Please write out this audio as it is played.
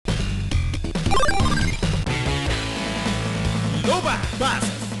ロバ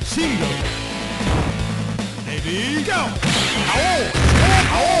VS シングルレディーゴー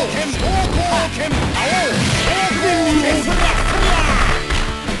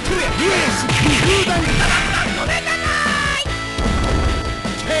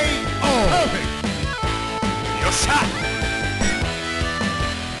よっしゃ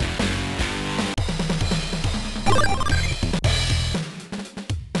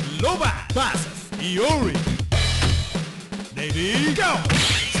ロバ VS イオリレディーゴー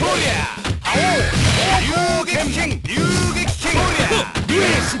そりゃ流撃剣流撃剣そりゃ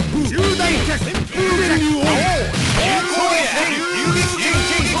銃弾剣旋風剣流撃剣流撃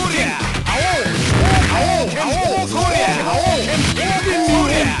剣そりゃ銃弾剣そりゃ流撃剣そ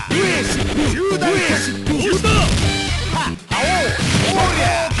りゃ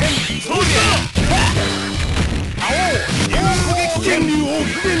そりゃ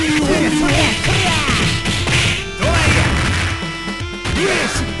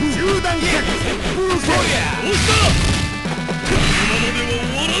銃弾剣旋風剣どうしたこのままでは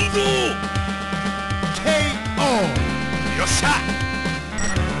終わらんぞ KO よっしゃ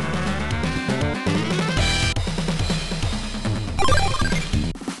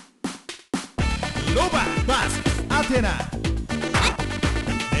ロバ VS アテナ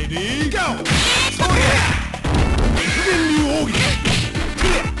レディーゴーそりゃ不電流奥義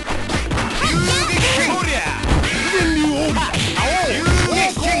流撃剣そりゃ不電流奥義流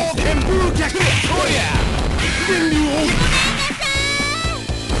撃剣旋風剣そりゃ不電流奥義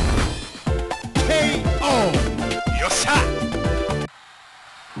KO よっしゃ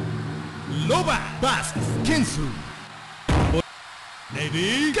ロバ VS ケンスレデ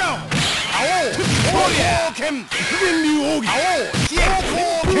ィーゴーそりゃ不電流奥義不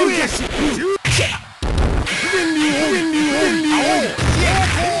電流奥義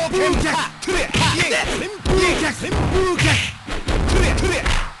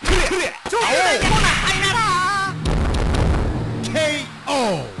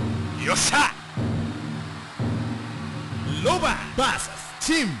よっしゃロバ VS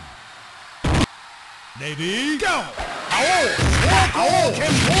チンレディーゴー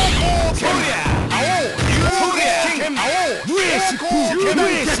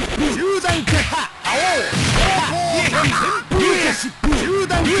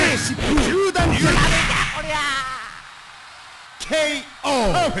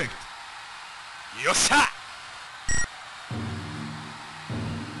よっしゃ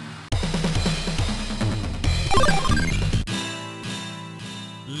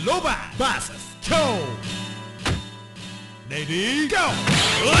ロバ VS キョウレディーゴー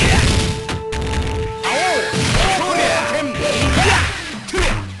おりゃそりゃ剣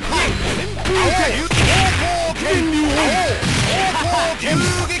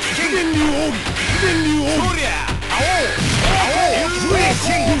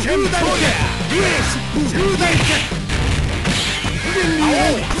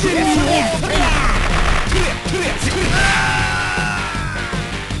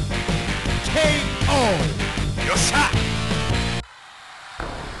よっしゃ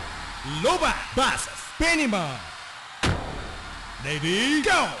ロバ VS ベニマンレディーゴ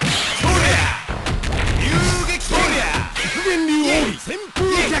ーそりゃ流撃そりゃ不電流奥義旋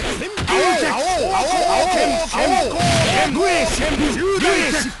風脚旋風脚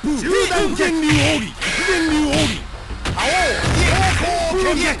銃弾剣流奥義不電流奥義旋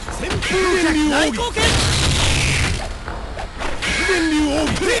風脚旋風脚内向剣不電流奥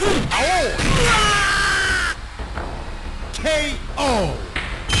義KO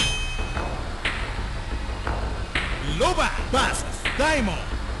ロバ VS ダイモン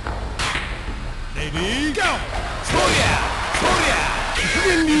レディーゴーそりゃ不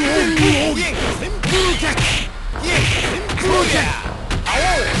電流奥義旋風脚旋風脚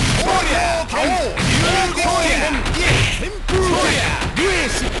そりゃ流撃剣旋風脚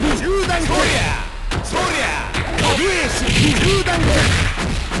銃弾剣そりゃ銃弾剣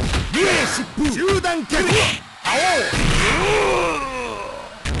銃弾剣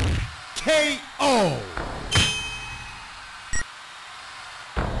KO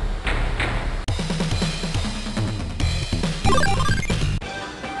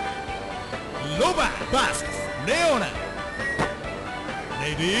ロバ VS レオナ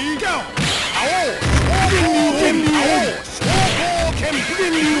レディーゴー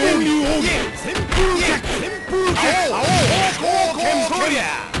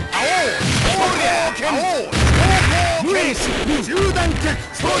銃弾脚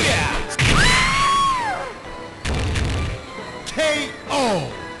そりゃ KO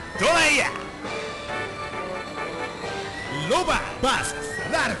ドライヤロバ VS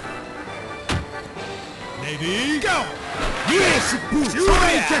ラルフレ Ready, go! Yes! Shoot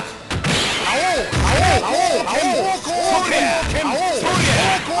and check!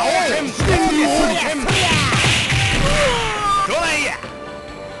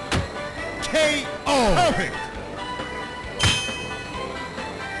 KO! Perfect!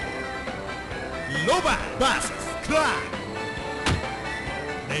 Loba versus Clark!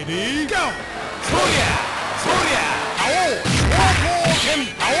 Ready, go!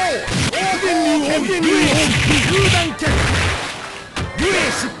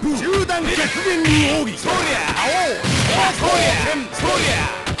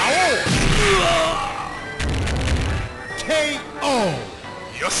 KO!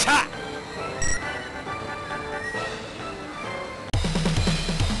 よっしゃ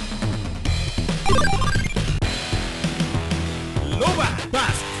ロバ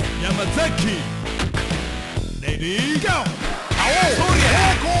VS 山崎 Ready, go!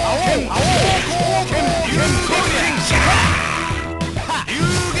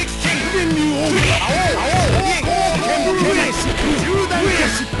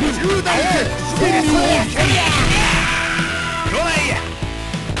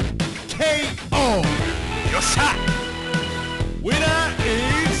 KO! よっしゃ Winner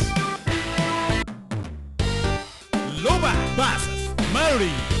is Loba vs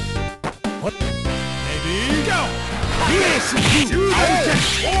Murray. Ready, go! Yes!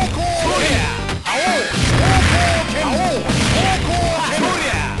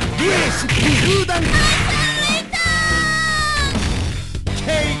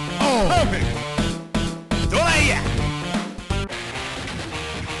 KO! Perfect! どないや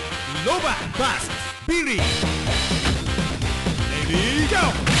Loba vs Billy. Ready, go!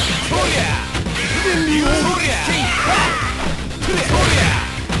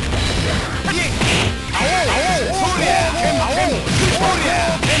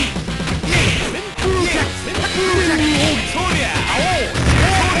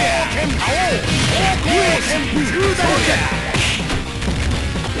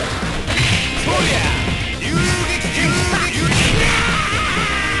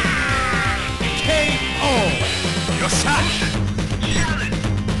 KO! よっしゃ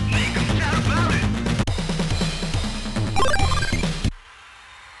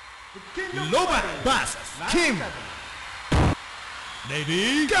ロバ vs キム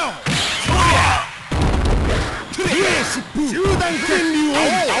Ready, go! 集団権利を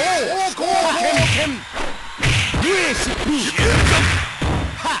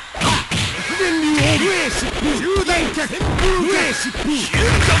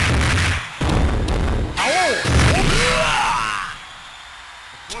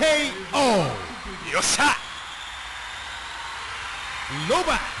KO! よっしゃロ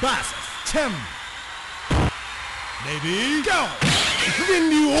バ vs チェン Ready, go!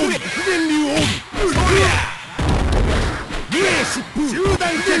 集団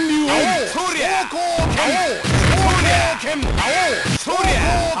権利を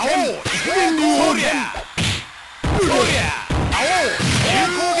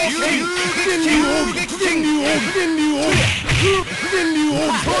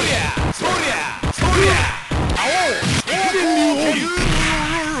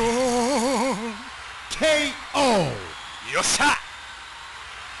KO! よっしゃ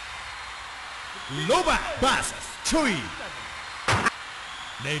ロバ vs チョイ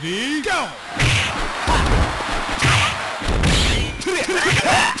Ready, go!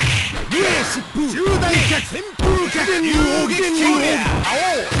 Yes! 集団客旋風客遊撃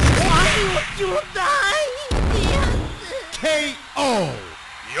KO!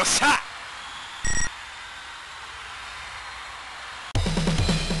 よっしゃ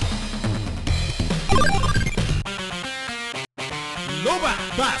ロバ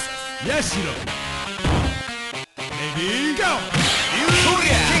vs ヤシロ Ready, go!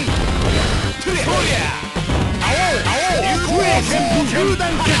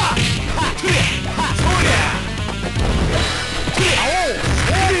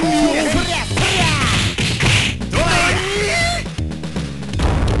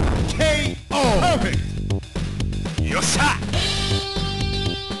 Perfect! よっしゃ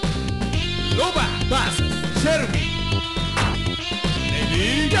ロバ vs シェルビー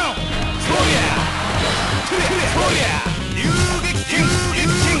Ready, go!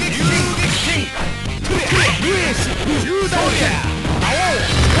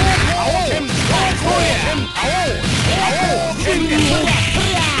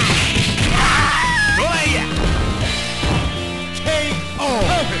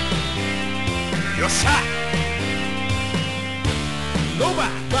 よっしゃロバ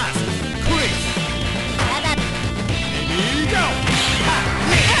vs クリス Ready, go!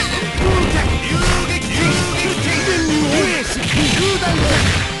 遊撃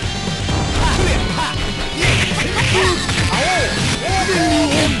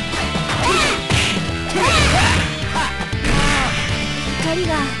光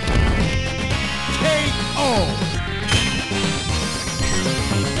が KO.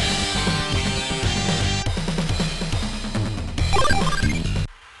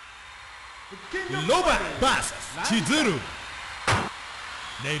 Loba vs. Chizuru.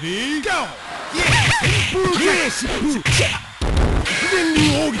 Ready, go! Yes! Then you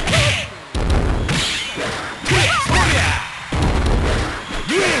all get.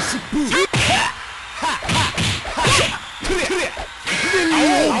 Yes! Ha ha ha! Then you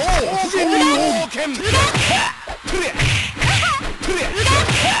all get. Then you all get.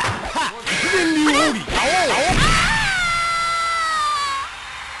 Then you all get.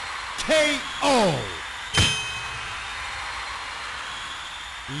 KO.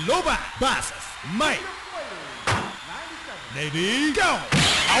 Loba vs. Mike. Ready, go!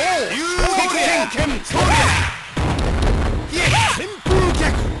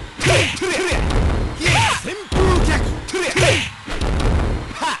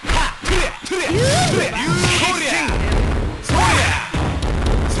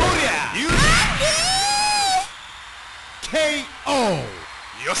 KO.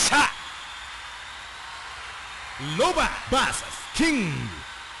 Yosha. Loba vs. King.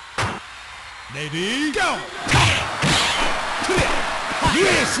 Ready, go!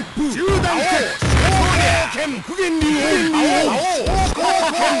 Yes! 中段決極限流王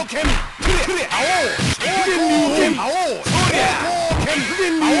極限流王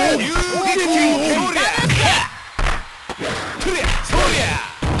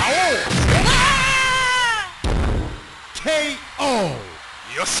KO.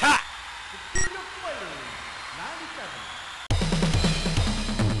 よっしゃ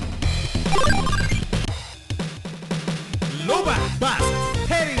ロバ vs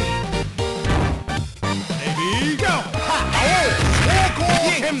テリー Ready, go! 昇降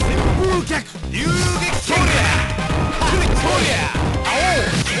剣旋風脚遊撃剣そりゃ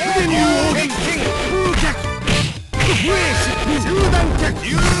遊撃剣風脚フレッシュ中段脚遊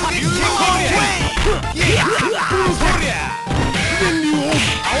撃剣そりゃ電流奥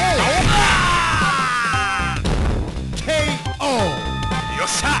KO. よっ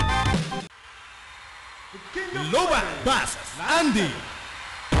しゃロバ vs アンディ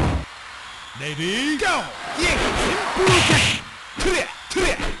Ready, go! 旋風脚トゥリャトゥリ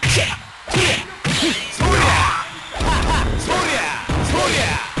ャシャトゥリャそりゃそりゃそりゃ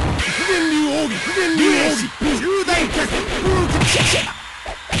電流奥電流奥中段脚風脚シャシャ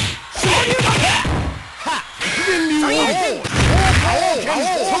昇竜電流奥そ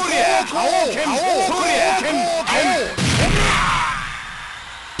りゃそりゃ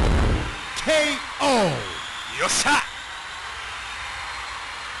KO. よっしゃ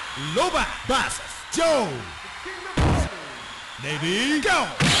ロバ vs ジョー Ready, go!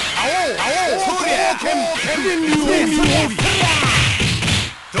 そりゃ電流奥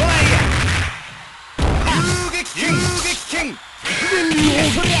ドライヤ遊撃剣電流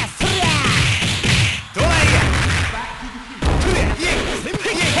奥そりゃドライヤトゥリャ旋風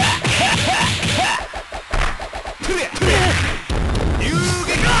トゥリャ遊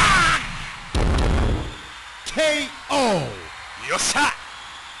撃KO. よっしゃ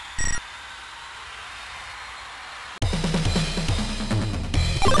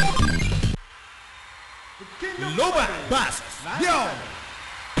ロバ vs リョウ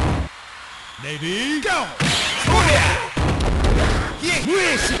Ready, go! そりゃフ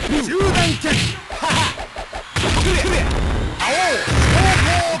レッシュ中段脚トゥリャ昇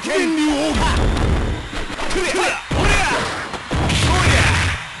降剣流奥トゥリャそりゃ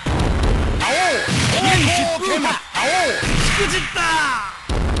しくじった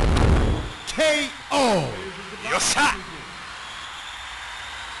KO. よっしゃ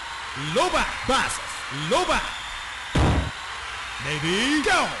ロバ vs ロバ Ready, go!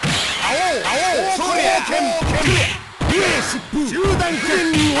 そりゃフレッシュ中段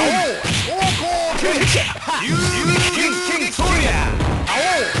剣流昇降剣遊撃剣そりゃ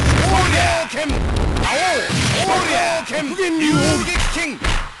極限流奥剣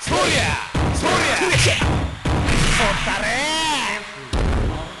そりゃそったれ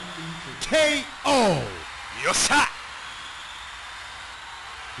KO. よっしゃ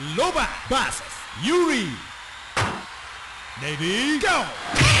ロバ vs ユリ Ready, go!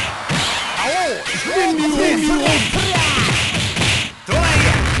 電流奥ドライ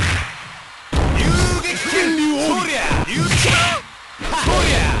ヤ遊撃剣そりゃ遊撃剣そ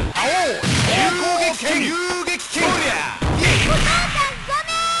りゃ遊撃剣そりゃお父さんご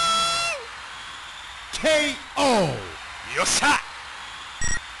めん KO. よっしゃ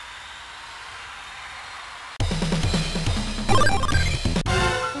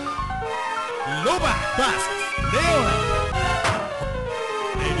ロバ vs レオナ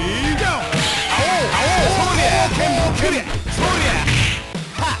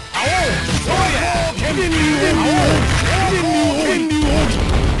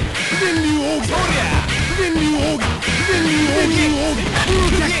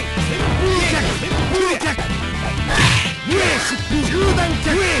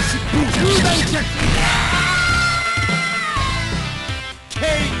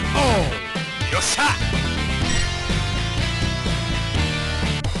よっしゃ。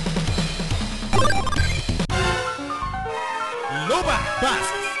ロバ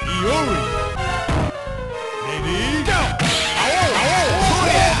vs イオリ。レディーゴー。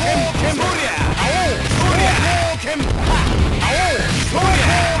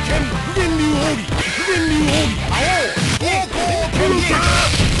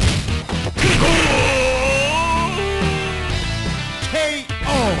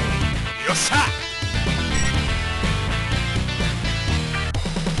よっしゃ。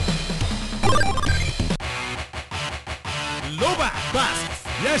ロバ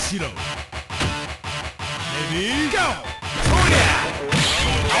vs ヤシロ。レディーゴー。そりゃ。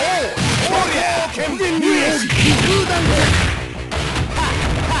そりゃ。無限に銃弾剣。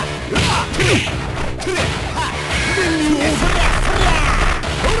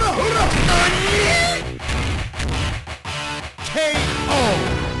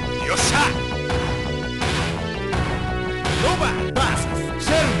よっしゃ。ロバ vs シ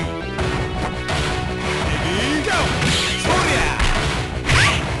ェルビー。レディーゴー。そりゃ。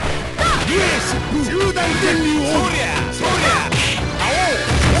銃弾剣。そりゃ。そりゃ。そ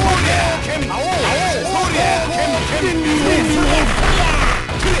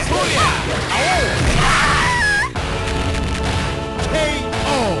りゃ。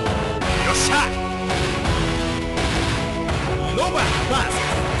よっしゃ。ロバ vs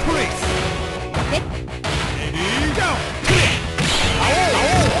クリス。レディーゴー。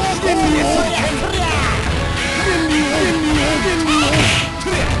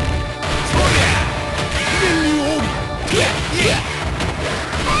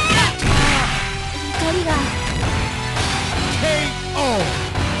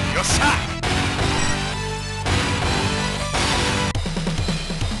よっしゃ。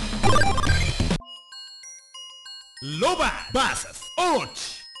ロバ vs オロ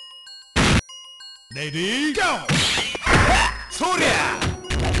チ。レディーゴー。そりゃ。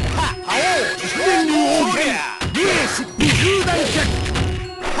そりゃ。銃弾剣。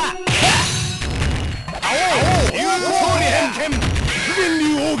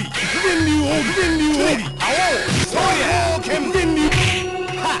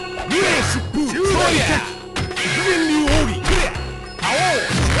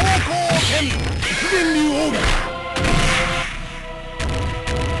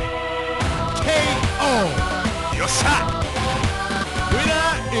よっしゃ。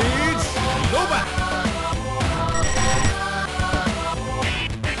Winner is ロバ。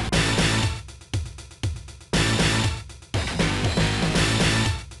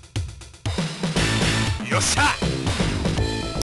よっしゃ。